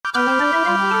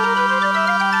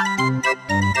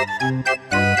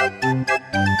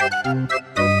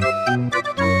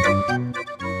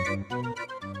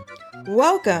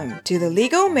Welcome to the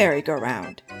Legal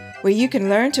Merry-Go-Round, where you can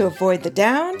learn to avoid the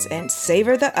downs and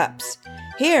savor the ups.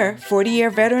 Here, 40-year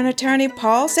veteran attorney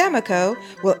Paul Samico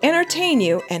will entertain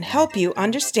you and help you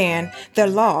understand the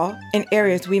law in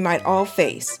areas we might all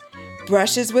face.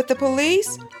 Brushes with the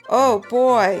police? Oh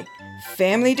boy.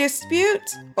 Family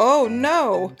disputes? Oh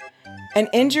no. An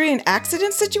injury and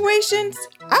accident situations?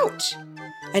 Ouch.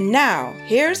 And now,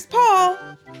 here's Paul.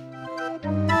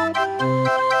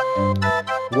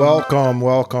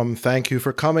 Welcome. Thank you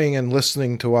for coming and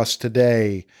listening to us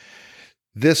today.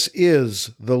 This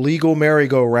is the Legal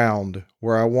Merry-Go-Round,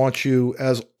 where I want you,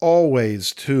 as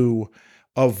always, to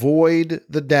avoid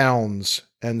the downs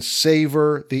and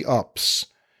savor the ups.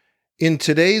 In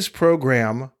today's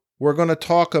program, we're going to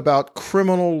talk about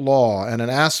criminal law and an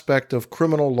aspect of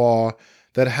criminal law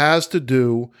that has to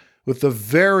do with the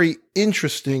very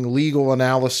interesting legal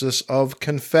analysis of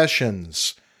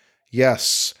confessions.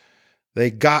 Yes, they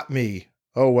got me.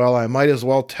 Oh, well, I might as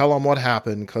well tell them what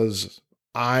happened because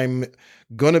I'm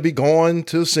going to be going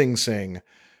to Sing Sing.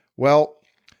 Well,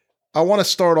 I want to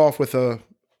start off with a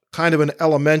kind of an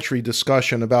elementary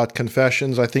discussion about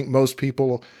confessions. I think most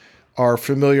people are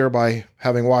familiar by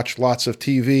having watched lots of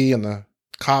TV and the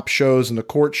cop shows and the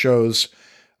court shows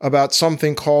about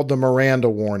something called the Miranda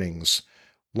warnings.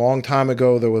 Long time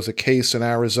ago, there was a case in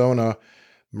Arizona,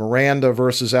 Miranda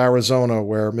versus Arizona,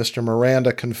 where Mr.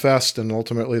 Miranda confessed and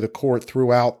ultimately the court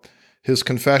threw out his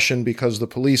confession because the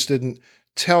police didn't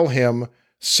tell him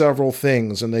several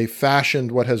things, and they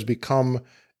fashioned what has become,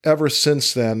 ever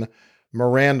since then,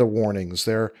 Miranda warnings.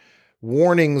 They're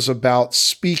warnings about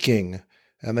speaking,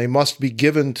 and they must be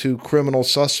given to criminal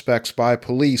suspects by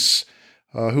police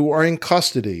who are in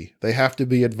custody. They have to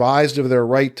be advised of their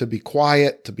right to be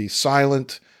quiet, to be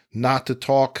silent, not to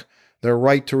talk, their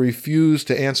right to refuse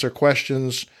to answer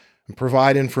questions and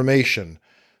provide information.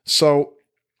 So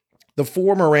the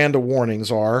four Miranda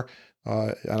warnings are,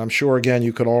 and I'm sure, again,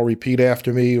 you could all repeat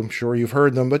after me. I'm sure you've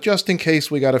heard them, but just in case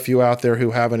we got a few out there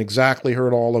who haven't exactly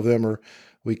heard all of them or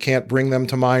we can't bring them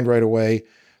to mind right away,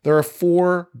 there are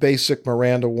four basic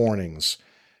Miranda warnings.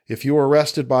 If you are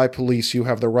arrested by police, you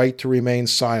have the right to remain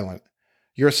silent.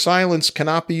 Your silence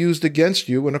cannot be used against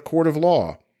you in a court of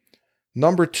law.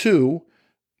 Number two,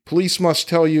 police must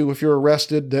tell you if you're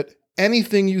arrested that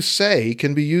anything you say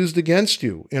can be used against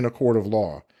you in a court of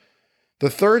law. The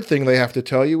third thing they have to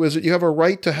tell you is that you have a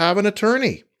right to have an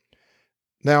attorney.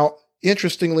 Now,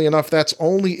 interestingly enough, that's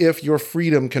only if your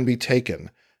freedom can be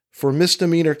taken. For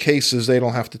misdemeanor cases, they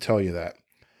don't have to tell you that.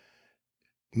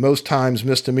 Most times,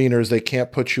 misdemeanors, they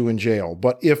can't put you in jail.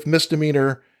 But if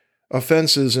misdemeanor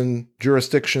offenses in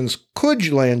jurisdictions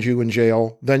could land you in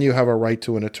jail, then you have a right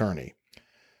to an attorney.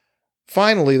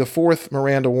 Finally, the fourth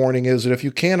Miranda warning is that if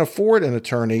you can't afford an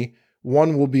attorney,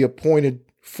 one will be appointed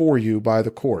for you by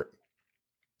the court.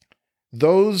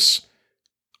 Those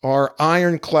are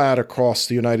ironclad across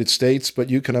the United States, but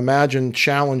you can imagine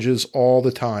challenges all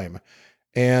the time.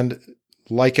 And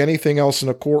like anything else in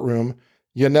a courtroom,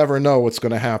 you never know what's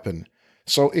going to happen.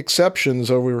 So exceptions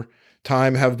over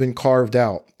time have been carved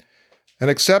out. An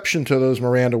exception to those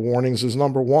Miranda warnings is,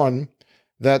 number one,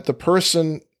 that the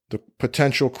person, the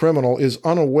potential criminal, is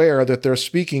unaware that they're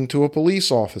speaking to a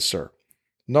police officer.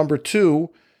 Number two,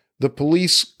 the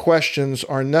police questions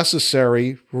are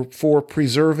necessary for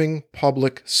preserving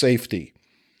public safety.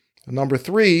 Number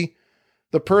three,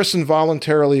 the person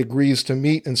voluntarily agrees to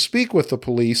meet and speak with the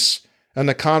police, and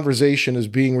the conversation is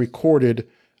being recorded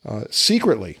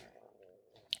secretly.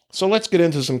 So let's get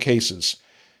into some cases.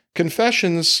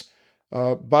 Confessions,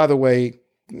 by the way,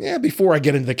 before I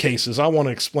get into the cases, I want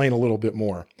to explain a little bit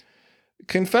more.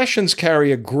 Confessions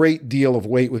carry a great deal of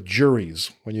weight with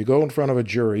juries when you go in front of a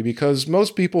jury because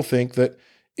most people think that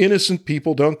innocent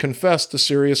people don't confess to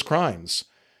serious crimes.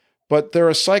 But there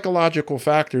are psychological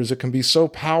factors that can be so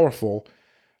powerful,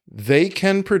 they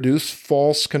can produce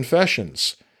false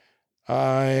confessions.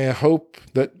 I hope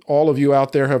that all of you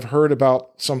out there have heard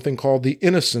about something called the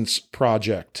Innocence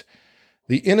Project.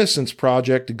 The Innocence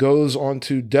Project goes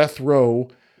onto death row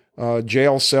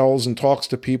jail cells and talks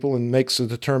to people and makes a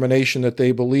determination that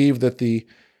they believe that the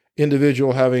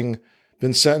individual having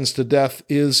been sentenced to death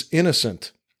is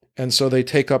innocent. And so they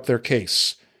take up their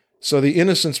case. So the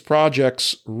Innocence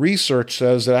Project's research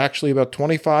says that actually about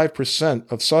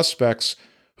 25% of suspects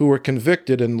who were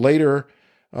convicted and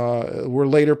were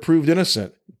later proved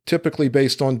innocent, typically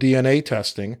based on DNA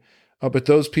testing, but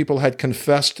those people had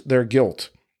confessed their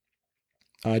guilt.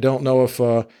 I don't know if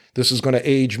this is going to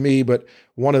age me, but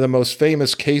one of the most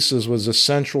famous cases was the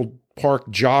Central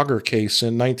Park jogger case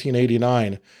in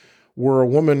 1989, where a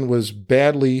woman was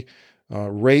badly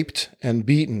raped and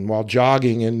beaten while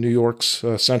jogging in New York's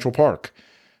Central Park.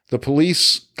 The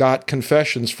police got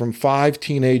confessions from 5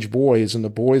 teenage boys, and the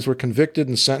boys were convicted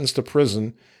and sentenced to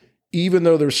prison, even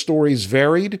though their stories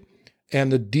varied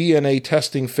and the DNA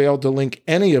testing failed to link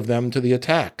any of them to the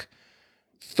attack.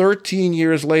 13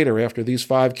 years later, after these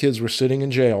 5 kids were sitting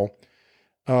in jail,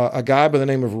 a guy by the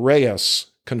name of Reyes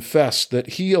confessed that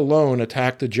he alone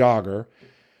attacked a jogger.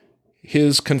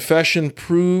 His confession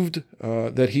proved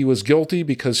that he was guilty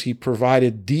because he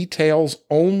provided details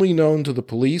only known to the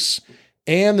police,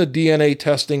 and the DNA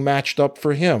testing matched up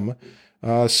for him,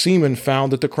 semen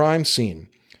found at the crime scene.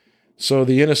 So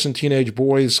the innocent teenage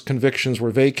boys' convictions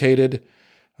were vacated.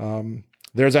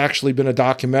 There's actually been a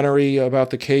documentary about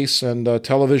the case and a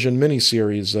television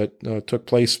miniseries that took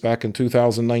place back in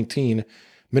 2019.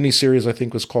 Miniseries, I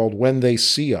think, was called When They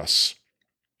See Us.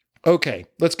 Okay,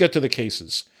 let's get to the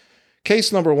cases.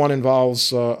 Case number 1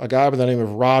 involves a guy by the name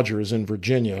of Rogers in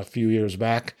Virginia a few years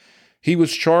back. He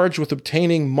was charged with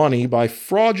obtaining money by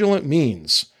fraudulent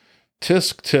means.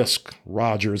 Tisk, tisk,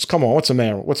 Rogers. Come on, what's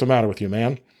the matter with you,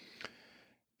 man?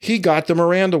 He got the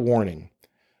Miranda warning.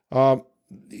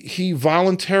 He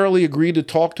voluntarily agreed to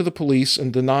talk to the police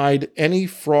and denied any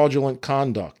fraudulent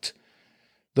conduct.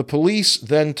 The police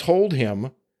then told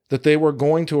him that they were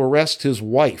going to arrest his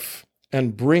wife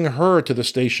and bring her to the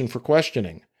station for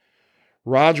questioning.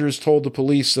 Rogers told the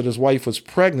police that his wife was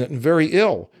pregnant and very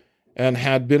ill and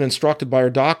had been instructed by her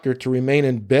doctor to remain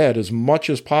in bed as much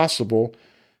as possible,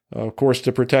 of course,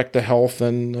 to protect the health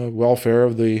and welfare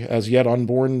of the as yet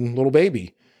unborn little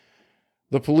baby.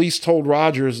 The police told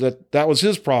Rogers that that was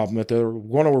his problem, that they were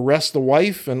going to arrest the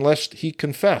wife unless he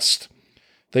confessed.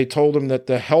 They told him that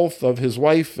the health of his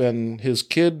wife and his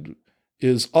kid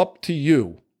is up to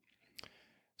you.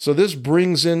 So this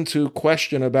brings into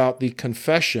question about the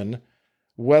confession,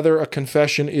 whether a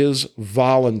confession is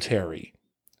voluntary.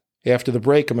 After the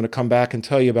break, I'm going to come back and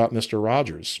tell you about Mr.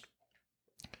 Rogers.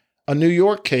 A New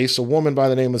York case, a woman by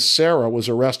the name of Sarah was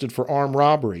arrested for armed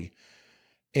robbery,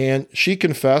 and she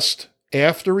confessed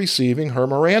after receiving her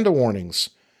Miranda warnings.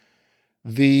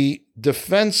 The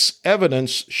defense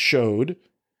evidence showed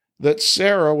that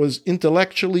Sarah was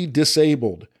intellectually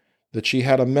disabled, that she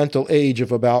had a mental age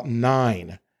of about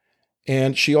 9,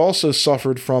 and she also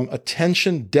suffered from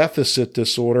attention deficit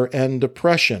disorder and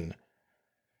depression.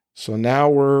 So now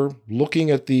we're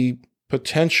looking at the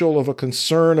potential of a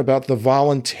concern about the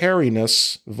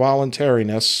voluntariness,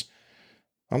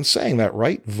 I'm saying that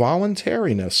right,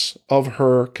 voluntariness of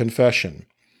her confession.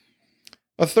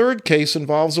 A third case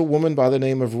involves a woman by the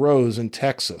name of Rose in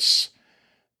Texas.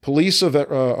 Police have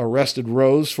arrested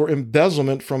Rose for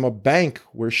embezzlement from a bank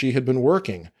where she had been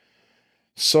working.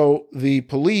 So the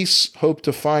police hoped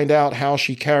to find out how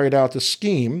she carried out the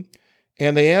scheme,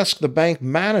 and they asked the bank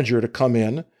manager to come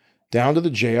in down to the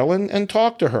jail and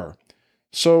talk to her.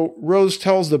 So Rose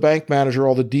tells the bank manager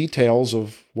all the details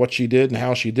of what she did and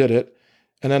how she did it,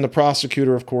 and then the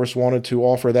prosecutor, of course, wanted to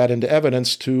offer that into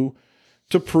evidence to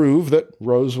prove that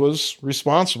Rose was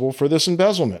responsible for this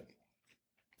embezzlement.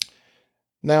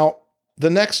 Now, the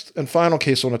next and final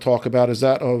case I want to talk about is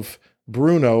that of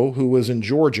Bruno, who was in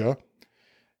Georgia.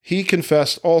 He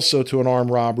confessed also to an armed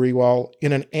robbery while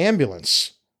in an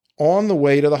ambulance on the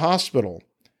way to the hospital.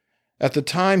 At the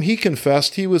time he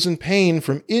confessed, he was in pain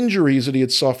from injuries that he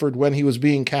had suffered when he was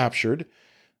being captured.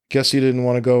 Guess he didn't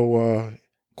want to go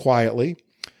quietly.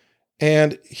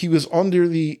 And he was under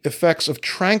the effects of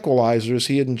tranquilizers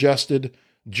he had ingested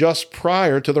just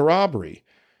prior to the robbery.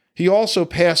 He also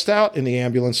passed out in the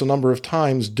ambulance a number of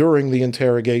times during the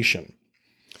interrogation.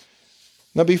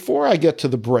 Now, before I get to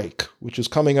the break, which is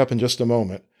coming up in just a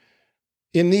moment,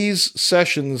 in these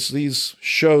sessions, these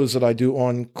shows that I do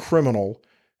on criminal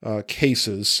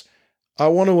cases, I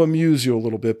want to amuse you a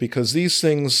little bit because these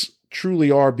things truly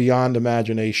are beyond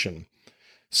imagination.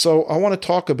 So I want to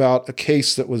talk about a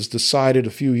case that was decided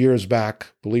a few years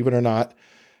back, believe it or not,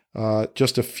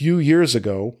 just a few years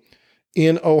ago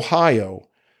in Ohio.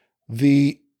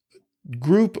 The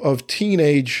group of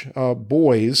teenage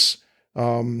boys,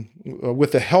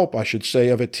 with the help, I should say,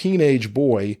 of a teenage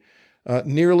boy,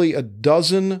 nearly a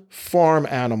dozen farm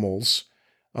animals,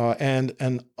 and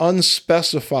an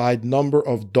unspecified number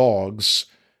of dogs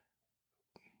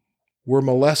were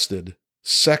molested,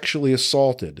 sexually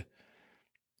assaulted.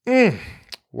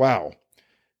 Wow.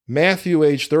 Matthew,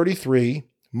 age 33,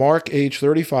 Mark, age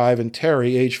 35, and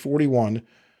Terry, age 41,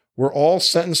 were all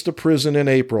sentenced to prison in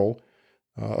April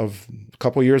of a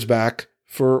couple years back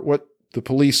for what the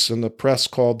police and the press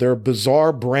called their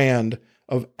bizarre brand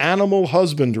of animal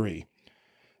husbandry.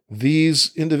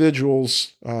 These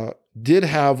individuals did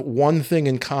have one thing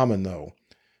in common, though.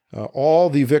 All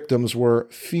the victims were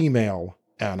female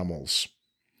animals.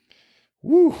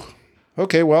 Woo!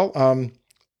 Okay, well,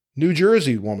 New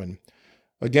Jersey woman,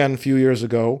 again, a few years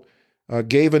ago,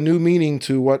 gave a new meaning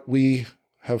to what we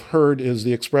have heard is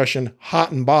the expression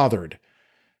hot and bothered.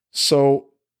 So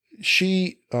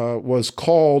she was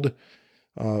called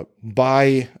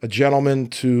by a gentleman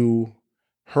to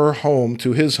her home,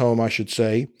 to his home, I should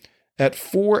say, at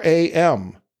 4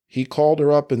 a.m. He called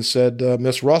her up and said,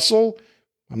 Miss Russell,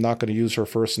 I'm not going to use her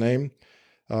first name,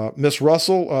 Miss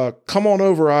Russell, come on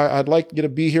over. I'd like you to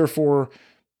be here for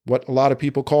what a lot of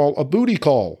people call a booty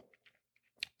call.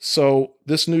 So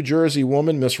this New Jersey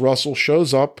woman, Miss Russell,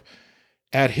 shows up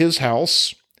at his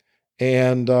house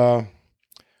and, during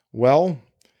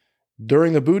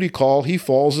the booty call, he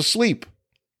falls asleep.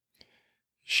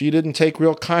 She didn't take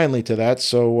real kindly to that,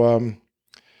 so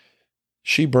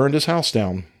she burned his house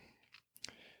down.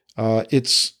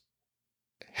 It's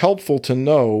helpful to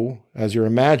know, as you're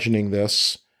imagining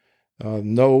this,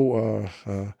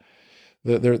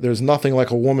 there's nothing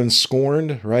like a woman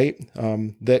scorned, right?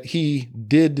 That he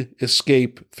did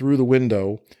escape through the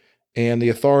window, and the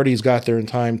authorities got there in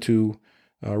time to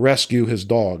rescue his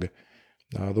dog.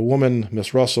 The woman,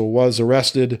 Miss Russell, was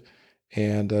arrested,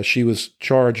 and she was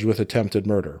charged with attempted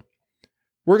murder.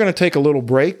 We're going to take a little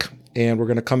break, and we're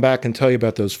going to come back and tell you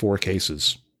about those 4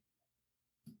 cases.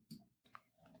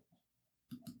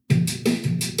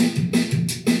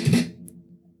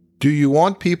 Do you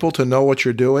want people to know what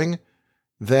you're doing?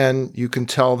 Then you can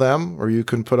tell them, or you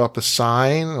can put up a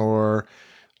sign, or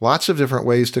lots of different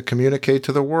ways to communicate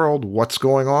to the world what's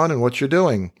going on and what you're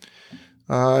doing.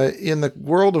 In the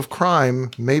world of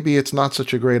crime, maybe it's not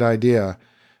such a great idea.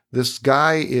 This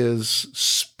guy is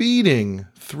speeding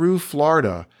through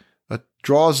Florida,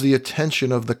 draws the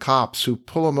attention of the cops who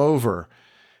pull him over.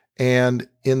 And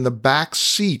in the back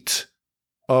seat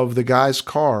of the guy's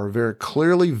car, very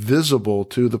clearly visible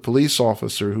to the police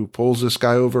officer who pulls this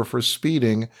guy over for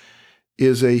speeding,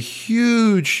 is a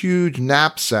huge, huge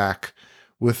knapsack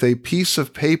with a piece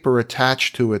of paper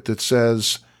attached to it that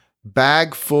says,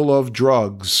 "Bag full of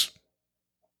drugs."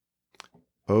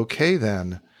 Okay,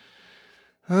 then.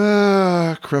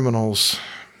 Criminals.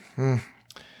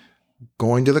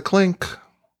 Going to the clink.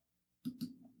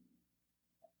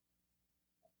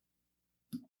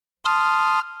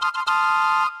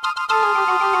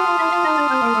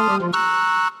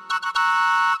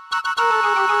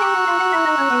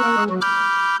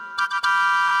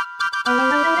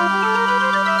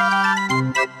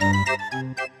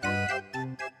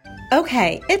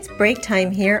 Okay, it's break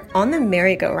time here on the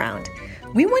merry-go-round.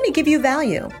 We want to give you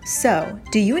value. So,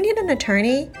 do you need an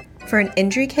attorney for an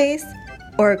injury case,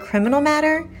 or a criminal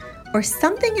matter, or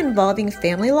something involving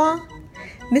family law?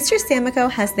 Mr. Samico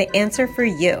has the answer for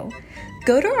you.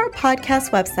 Go to our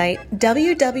podcast website,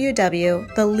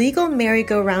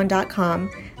 www.thelegalmerrygoround.com.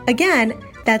 Again,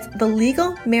 that's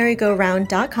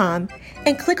thelegalmerrygoround.com,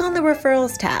 and click on the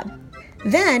referrals tab.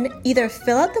 Then, either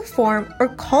fill out the form or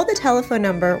call the telephone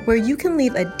number where you can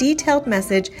leave a detailed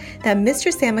message that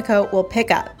Mr. Samico will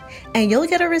pick up, and you'll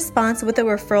get a response with a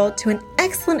referral to an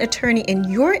excellent attorney in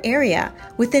your area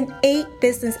within 8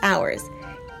 business hours.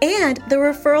 And the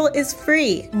referral is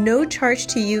free, no charge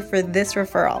to you for this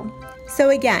referral. So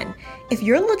again, if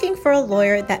you're looking for a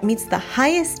lawyer that meets the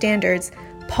highest standards,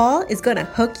 Paul is going to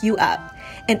hook you up.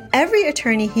 And every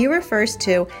attorney he refers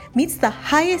to meets the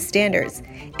highest standards,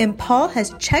 and Paul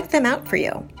has checked them out for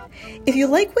you. If you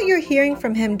like what you're hearing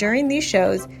from him during these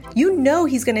shows, you know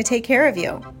he's going to take care of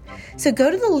you. So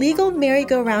go to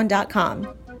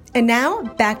thelegalmerrygoround.com. And now,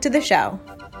 back to the show.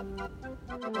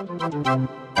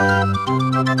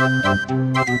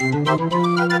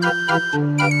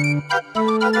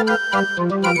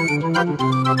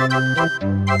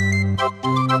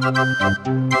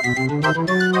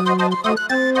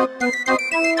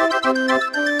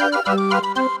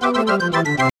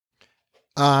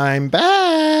 I'm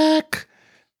back.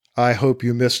 I hope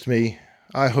you missed me.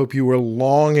 I hope you were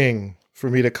longing for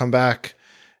me to come back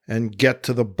and get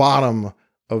to the bottom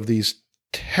of these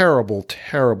terrible,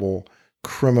 terrible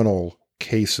criminal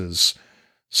cases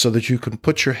so that you can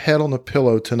put your head on the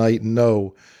pillow tonight and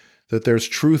know that there's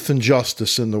truth and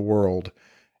justice in the world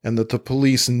and that the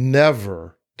police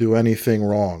never do anything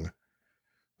wrong.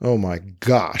 Oh my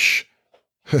gosh.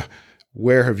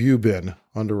 Where have you been?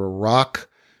 Under a rock?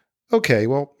 Okay,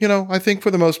 well, I think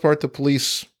for the most part, the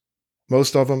police,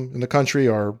 most of them in the country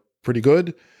are pretty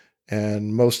good,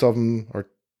 and most of them are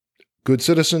good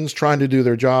citizens trying to do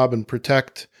their job and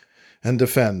protect and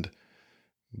defend.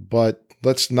 But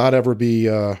let's not ever be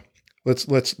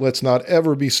let's not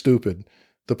ever be stupid.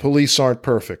 The police aren't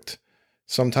perfect.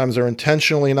 Sometimes they're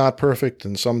intentionally not perfect,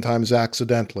 and sometimes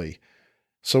accidentally.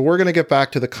 So we're going to get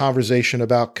back to the conversation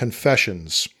about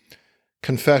confessions.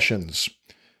 confessions.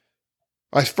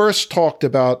 I first talked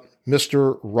about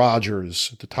Mr.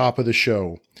 Rogers at the top of the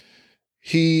show.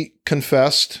 He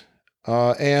confessed,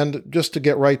 and just to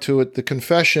get right to it, the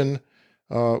confession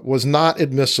was not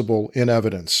admissible in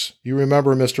evidence. You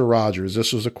remember Mr. Rogers.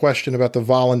 This was a question about the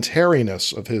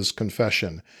voluntariness of his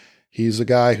confession. He's a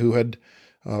guy who had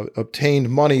obtained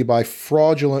money by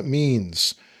fraudulent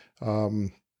means.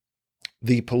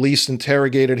 The police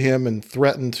interrogated him and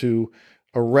threatened to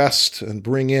arrest and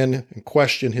bring in and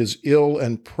question his ill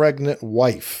and pregnant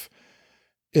wife.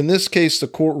 In this case, the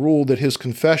court ruled that his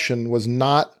confession was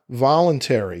not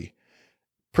voluntary,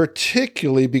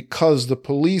 particularly because the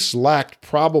police lacked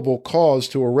probable cause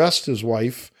to arrest his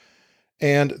wife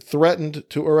and threatened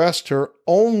to arrest her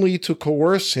only to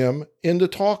coerce him into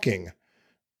talking.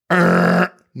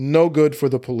 No good for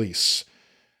the police.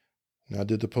 Now,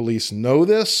 did the police know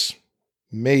this?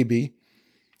 Maybe.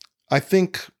 I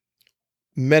think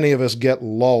many of us get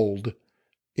lulled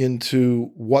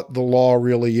into what the law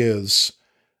really is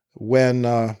when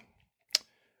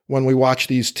we watch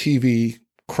these TV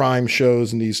crime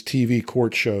shows and these TV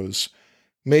court shows.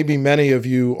 Maybe many of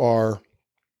you are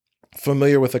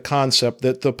familiar with the concept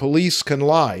that the police can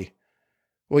lie.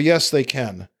 Well, yes, they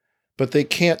can, but they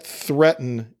can't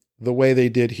threaten the way they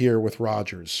did here with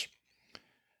Rogers.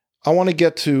 I want to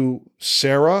get to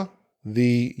Sarah,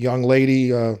 the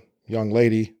the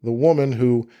woman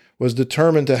who was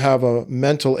determined to have a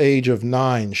mental age of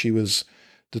 9. She was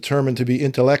determined to be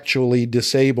intellectually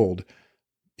disabled.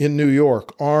 In New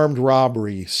York, armed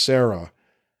robbery, Sarah.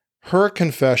 Her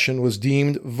confession was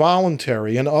deemed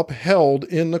voluntary and upheld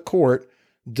in the court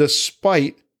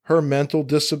despite her mental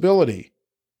disability.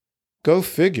 Go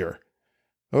figure.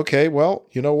 Okay, well,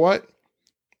 you know what?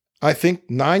 I think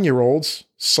 9-year-olds,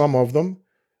 some of them,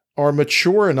 are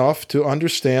mature enough to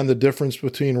understand the difference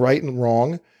between right and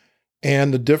wrong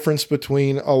and the difference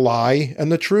between a lie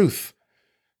and the truth.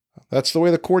 That's the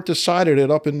way the court decided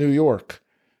it up in New York.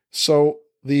 So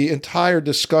the entire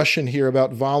discussion here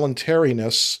about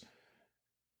voluntariness,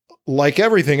 like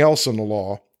everything else in the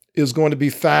law, is going to be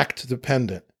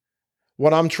fact-dependent.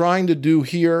 What I'm trying to do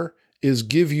here is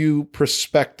give you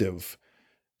perspective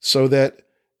so that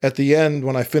at the end,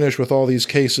 when I finish with all these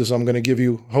cases, I'm going to give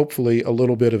you, hopefully, a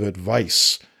little bit of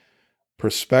advice.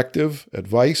 Perspective,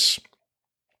 advice.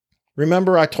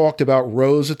 Remember I talked about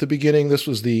Rose at the beginning? This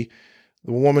was the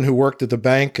woman who worked at the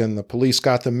bank, and the police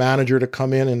got the manager to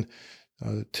come in and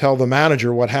tell the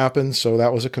manager what happened. So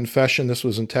that was a confession. This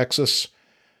was in Texas.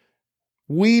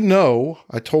 We know,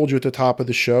 I told you at the top of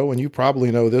the show, and you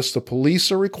probably know this, the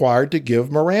police are required to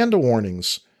give Miranda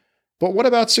warnings. But what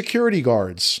about security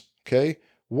guards? Okay.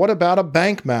 What about a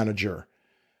bank manager?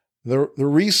 The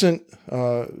recent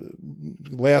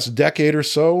last decade or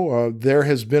so, there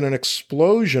has been an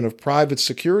explosion of private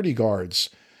security guards.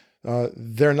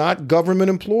 They're not government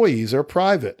employees, they're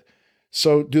private.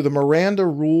 So do the Miranda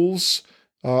rules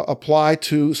apply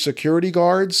to security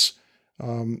guards?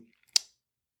 The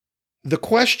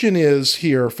question is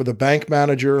here for the bank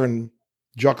manager, and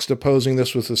juxtaposing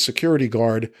this with the security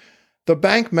guard, the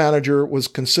bank manager was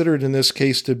considered in this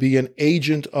case to be an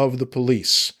agent of the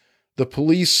police. The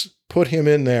police put him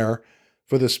in there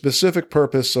for the specific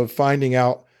purpose of finding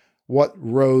out what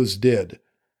Rose did.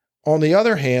 On the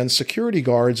other hand, security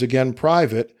guards, again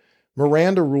private,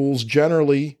 Miranda rules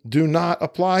generally do not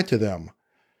apply to them.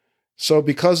 So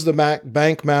because the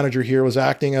bank manager here was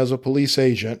acting as a police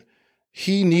agent,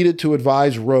 he needed to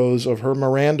advise Rose of her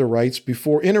Miranda rights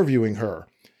before interviewing her.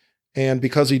 And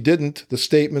because he didn't, the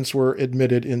statements were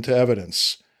admitted into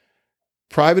evidence.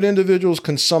 Private individuals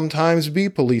can sometimes be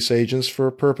police agents for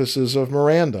purposes of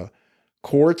Miranda.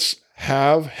 Courts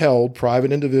have held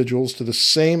private individuals to the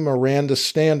same Miranda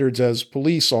standards as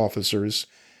police officers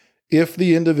if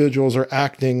the individuals are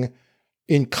acting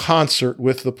in concert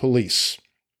with the police.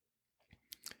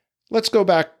 Let's go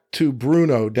back to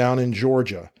Bruno down in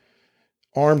Georgia.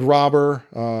 Armed robber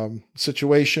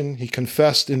situation. He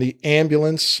confessed in the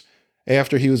ambulance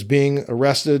after he was being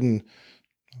arrested, and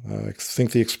I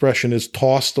think the expression is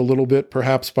tossed a little bit,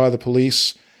 perhaps by the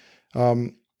police.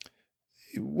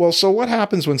 Well, so what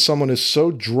happens when someone is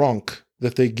so drunk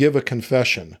that they give a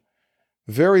confession?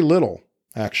 Very little,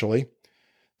 actually.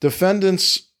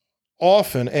 Defendants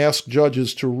often ask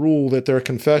judges to rule that their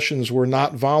confessions were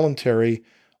not voluntary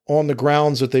on the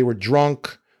grounds that they were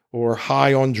drunk or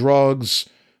high on drugs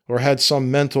or had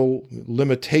some mental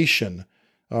limitation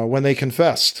when they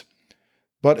confessed.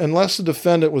 But unless the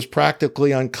defendant was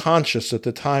practically unconscious at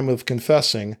the time of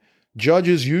confessing,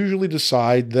 judges usually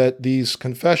decide that these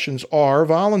confessions are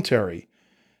voluntary.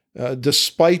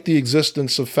 despite the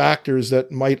existence of factors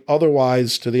that might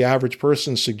otherwise, to the average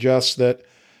person, suggest that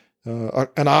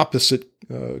an opposite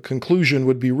conclusion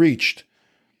would be reached.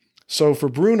 So for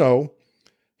Bruno,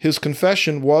 his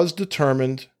confession was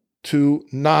determined to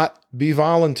not be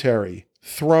voluntary,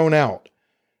 thrown out.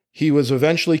 He was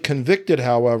eventually convicted,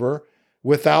 however,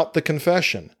 without the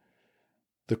confession.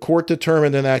 The court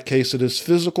determined in that case that his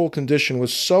physical condition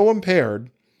was so impaired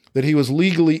that he was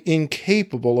legally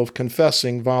incapable of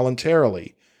confessing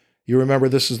voluntarily. You remember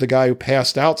this is the guy who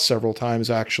passed out several times,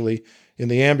 actually, in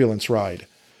the ambulance ride.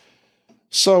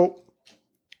 So,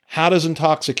 how does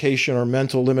intoxication or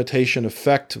mental limitation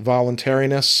affect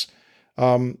voluntariness?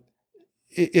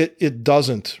 It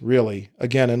doesn't really.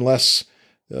 Again, unless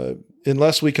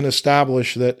we can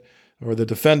establish that, or the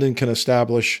defendant can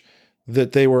establish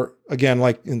that they were, again,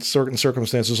 like in certain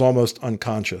circumstances, almost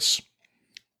unconscious.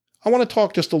 I want to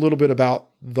talk just a little bit about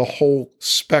the whole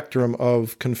spectrum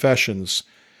of confessions.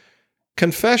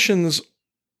 Confessions,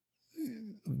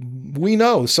 we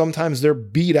know sometimes they're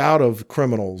beat out of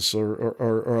criminals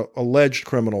or alleged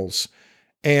criminals.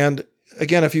 And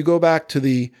again, if you go back to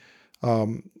the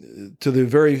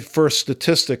very first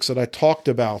statistics that I talked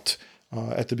about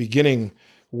at the beginning,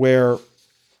 where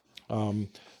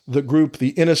the group, the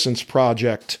Innocence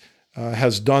Project,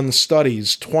 has done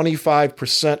studies,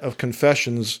 25% of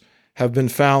confessions have been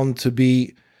found to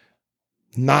be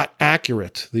not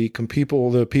accurate. The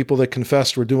people that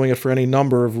confessed were doing it for any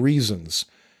number of reasons.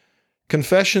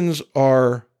 Confessions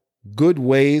are good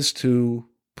ways to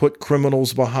put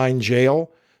criminals behind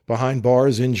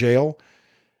bars in jail.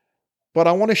 But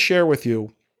I want to share with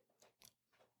you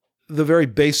the very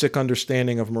basic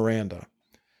understanding of Miranda.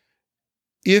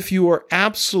 If you are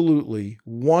absolutely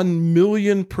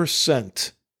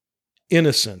 1,000,000%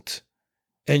 innocent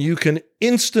and you can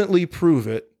instantly prove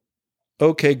it,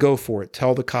 okay, go for it.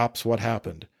 Tell the cops what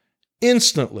happened.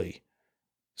 Instantly.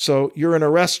 So you're in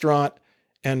a restaurant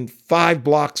and 5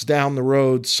 blocks down the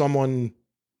road, someone,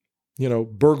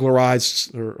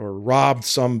 burglarized or robbed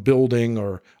some building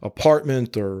or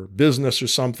apartment or business or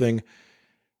something,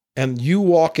 and you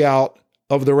walk out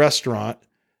of the restaurant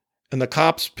and the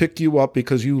cops pick you up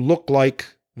because you look like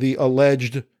the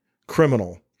alleged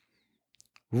criminal.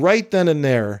 Right then and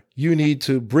there, you need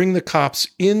to bring the cops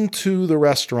into the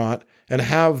restaurant and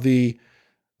have the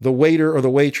waiter or the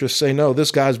waitress say, no,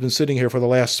 this guy's been sitting here for the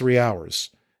last 3 hours.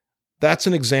 That's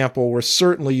an example where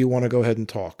certainly you want to go ahead and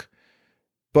talk.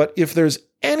 But if there's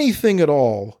anything at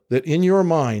all that in your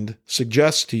mind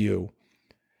suggests to you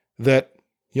that,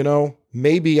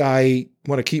 maybe I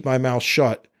want to keep my mouth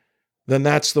shut, then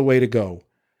that's the way to go.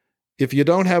 If you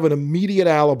don't have an immediate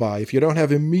alibi, if you don't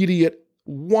have immediate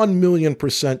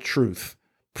 1,000,000%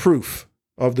 proof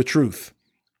of the truth,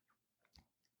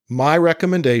 my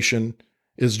recommendation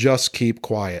is just keep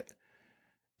quiet.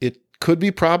 It could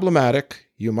be problematic.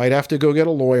 You might have to go get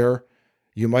a lawyer.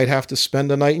 You might have to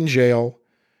spend a night in jail.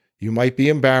 You might be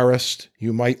embarrassed.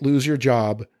 You might lose your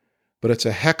job. But it's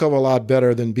a heck of a lot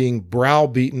better than being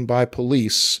browbeaten by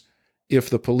police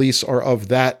if the police are of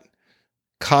that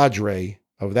cadre,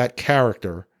 of that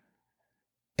character,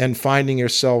 and finding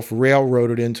yourself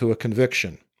railroaded into a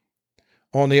conviction.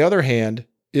 On the other hand,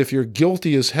 if you're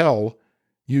guilty as hell,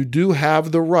 you do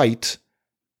have the right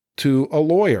to a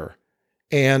lawyer.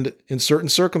 And in certain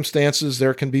circumstances,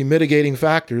 there can be mitigating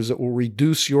factors that will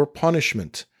reduce your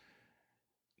punishment.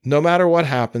 No matter what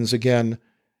happens, again,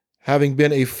 having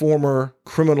been a former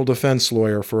criminal defense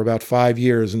lawyer for about 5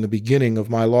 years in the beginning of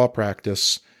my law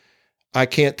practice, I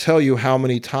can't tell you how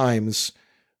many times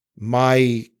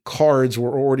my cards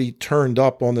were already turned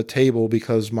up on the table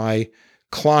because my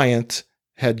client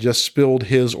had just spilled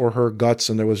his or her guts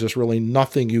and there was just really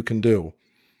nothing you can do.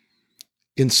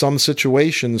 In some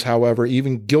situations, however,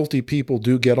 even guilty people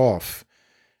do get off.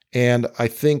 And I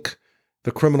think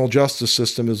the criminal justice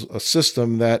system is a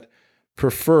system that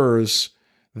prefers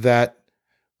that,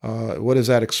 what is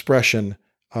that expression?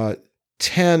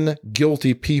 10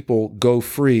 guilty people go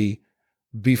free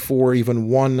before even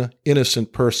one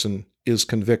innocent person is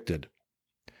convicted.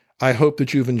 I hope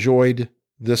that you've enjoyed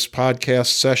this podcast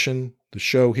session, the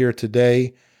show here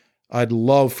today. I'd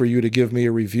love for you to give me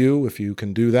a review if you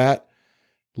can do that.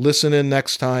 Listen in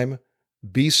next time.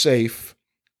 Be safe.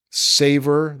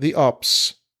 Savor the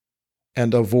ups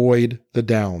and avoid the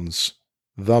downs.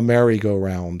 The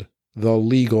merry-go-round. The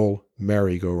legal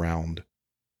merry-go-round.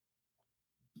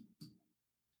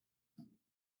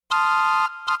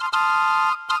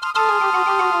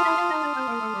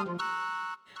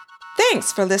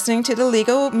 Thanks for listening to the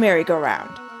Legal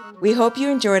Merry-Go-Round. We hope you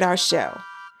enjoyed our show.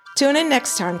 Tune in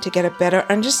next time to get a better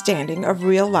understanding of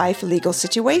real-life legal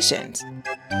situations.